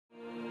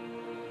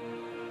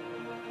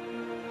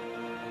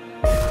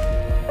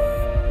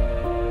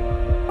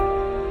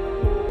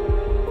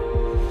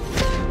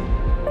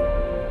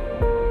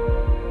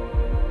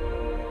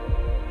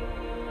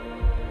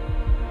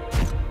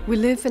We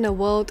live in a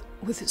world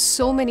with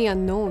so many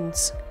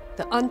unknowns.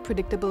 The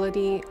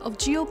unpredictability of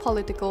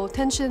geopolitical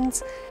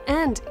tensions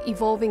and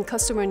evolving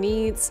customer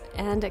needs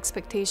and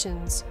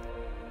expectations.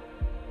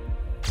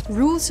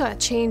 Rules are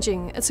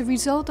changing as a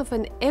result of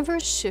an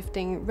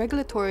ever-shifting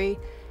regulatory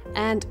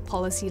and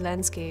policy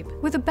landscape.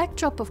 With a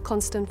backdrop of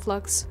constant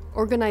flux,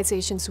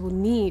 organizations will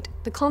need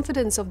the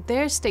confidence of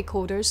their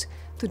stakeholders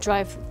to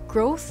drive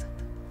growth,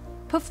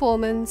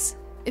 performance,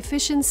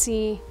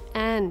 efficiency,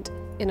 and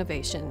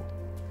innovation.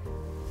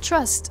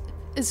 Trust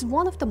is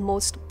one of the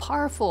most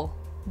powerful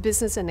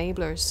business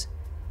enablers,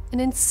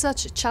 and in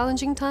such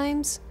challenging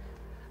times,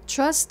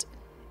 trust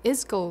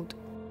is gold.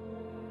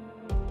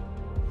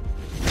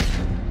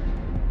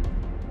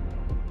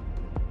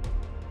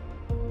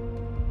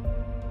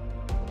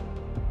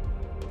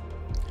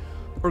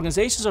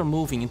 Organizations are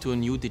moving into a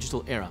new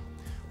digital era,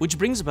 which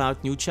brings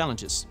about new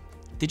challenges.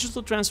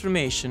 Digital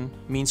transformation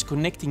means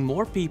connecting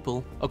more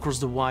people across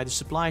the wider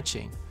supply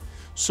chain,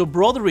 so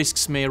broader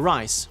risks may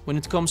arise when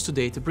it comes to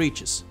data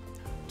breaches.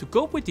 To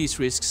cope with these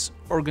risks,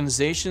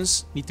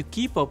 organizations need to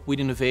keep up with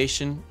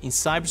innovation in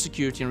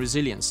cybersecurity and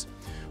resilience,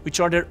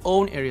 which are their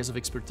own areas of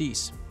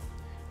expertise,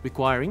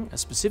 requiring a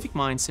specific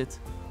mindset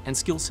and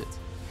skill set.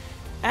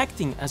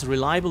 Acting as a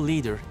reliable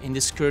leader in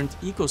this current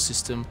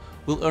ecosystem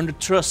will earn the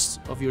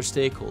trust of your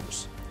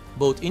stakeholders,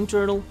 both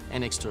internal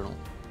and external.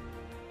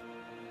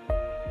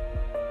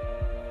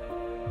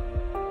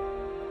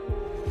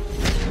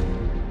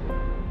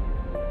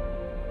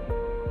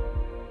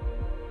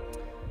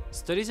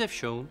 Studies have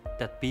shown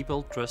that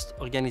people trust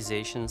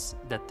organizations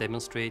that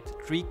demonstrate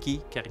three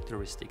key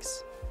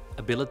characteristics: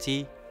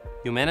 ability,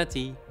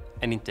 humanity,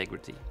 and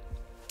integrity.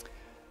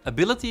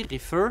 Ability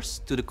refers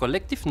to the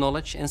collective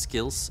knowledge and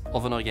skills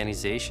of an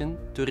organization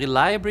to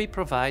reliably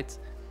provide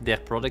their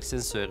products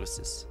and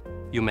services.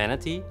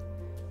 Humanity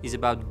is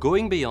about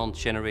going beyond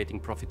generating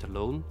profit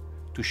alone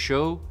to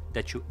show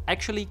that you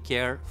actually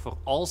care for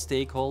all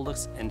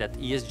stakeholders and that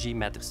ESG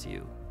matters to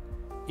you.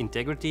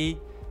 Integrity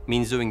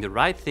means doing the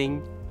right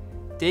thing,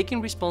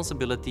 taking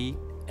responsibility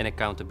and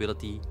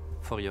accountability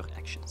for your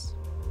actions.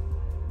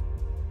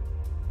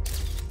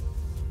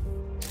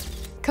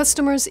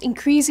 Customers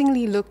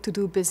increasingly look to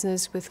do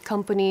business with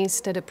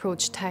companies that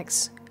approach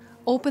tax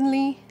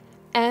openly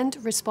and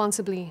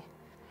responsibly.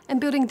 And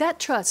building that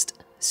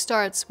trust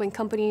starts when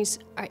companies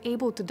are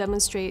able to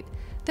demonstrate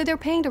that they're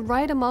paying the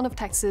right amount of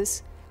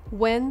taxes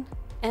when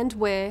and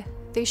where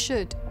they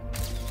should.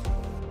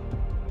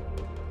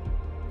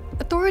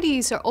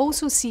 Authorities are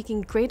also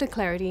seeking greater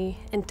clarity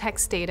in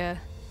tax data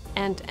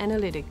and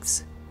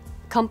analytics.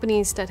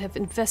 Companies that have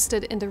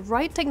invested in the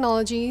right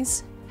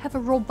technologies, have a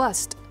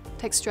robust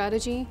tax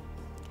strategy,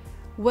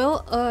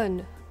 will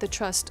earn the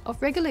trust of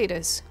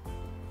regulators,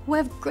 who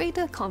have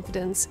greater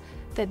confidence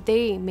that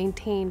they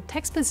maintain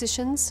tax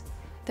positions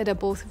that are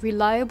both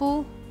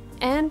reliable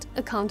and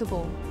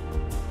accountable.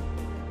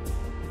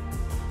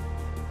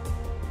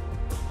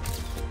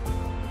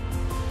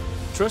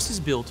 Trust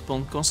is built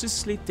upon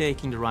consistently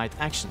taking the right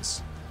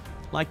actions,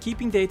 like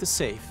keeping data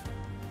safe,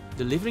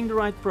 delivering the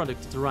right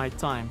product at the right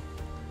time,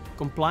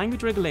 complying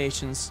with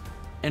regulations,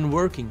 and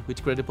working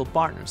with credible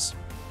partners.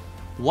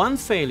 One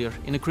failure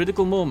in a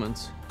critical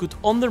moment could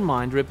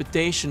undermine the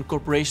reputation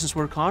corporations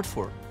work hard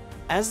for.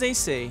 As they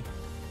say,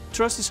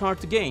 trust is hard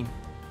to gain,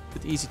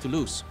 but easy to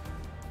lose.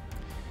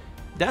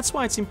 That's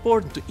why it's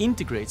important to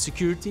integrate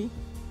security,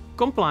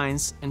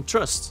 compliance, and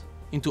trust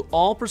into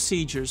all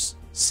procedures,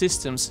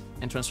 systems,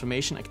 and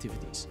transformation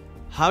activities.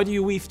 How do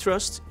you weave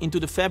trust into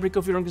the fabric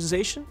of your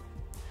organization?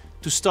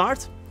 To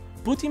start,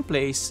 put in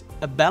place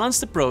a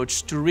balanced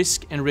approach to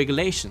risk and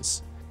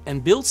regulations,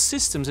 and build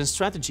systems and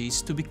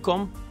strategies to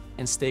become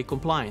and stay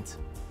compliant.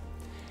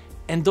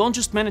 And don't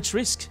just manage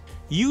risk.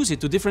 Use it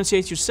to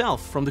differentiate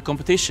yourself from the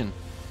competition.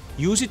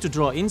 Use it to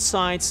draw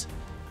insights,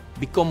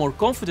 become more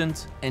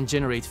confident, and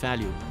generate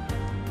value.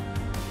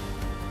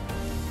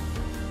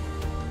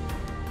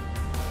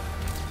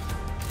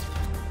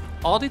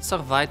 Audits are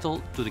vital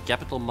to the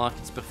capital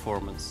markets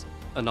performance.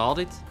 An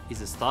audit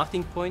is a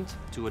starting point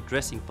to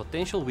addressing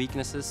potential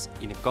weaknesses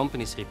in a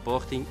company's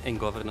reporting and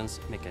governance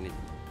mechanism.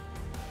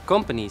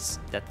 Companies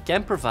that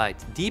can provide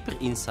deeper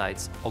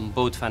insights on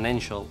both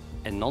financial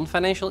and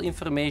non-financial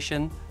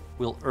information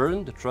will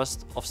earn the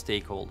trust of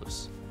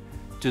stakeholders.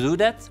 To do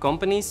that,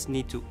 companies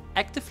need to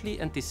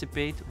actively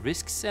anticipate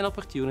risks and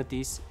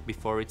opportunities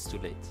before it's too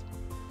late.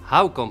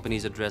 How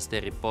companies address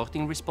their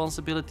reporting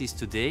responsibilities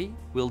today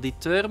will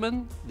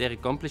determine their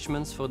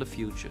accomplishments for the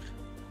future,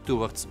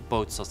 towards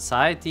both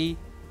society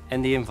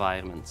and the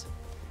environment.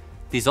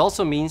 This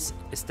also means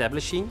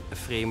establishing a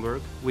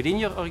framework within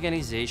your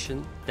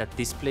organization that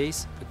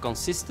displays a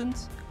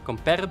consistent,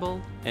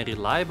 comparable, and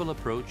reliable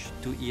approach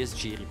to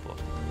ESG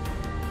reporting.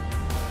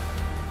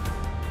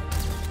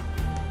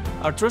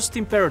 Our trust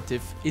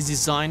imperative is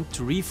designed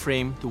to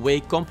reframe the way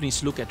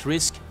companies look at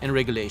risk and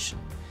regulation.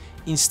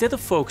 Instead of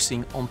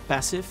focusing on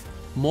passive,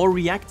 more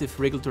reactive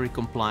regulatory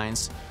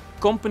compliance,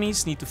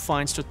 companies need to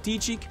find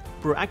strategic,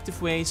 proactive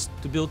ways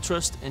to build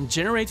trust and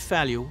generate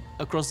value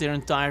across their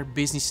entire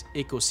business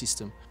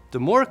ecosystem. The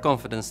more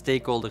confidence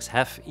stakeholders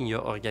have in your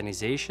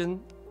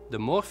organization, the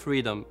more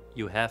freedom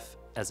you have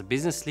as a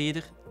business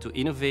leader to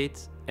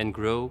innovate and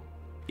grow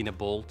in a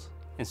bold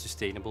and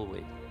sustainable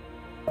way.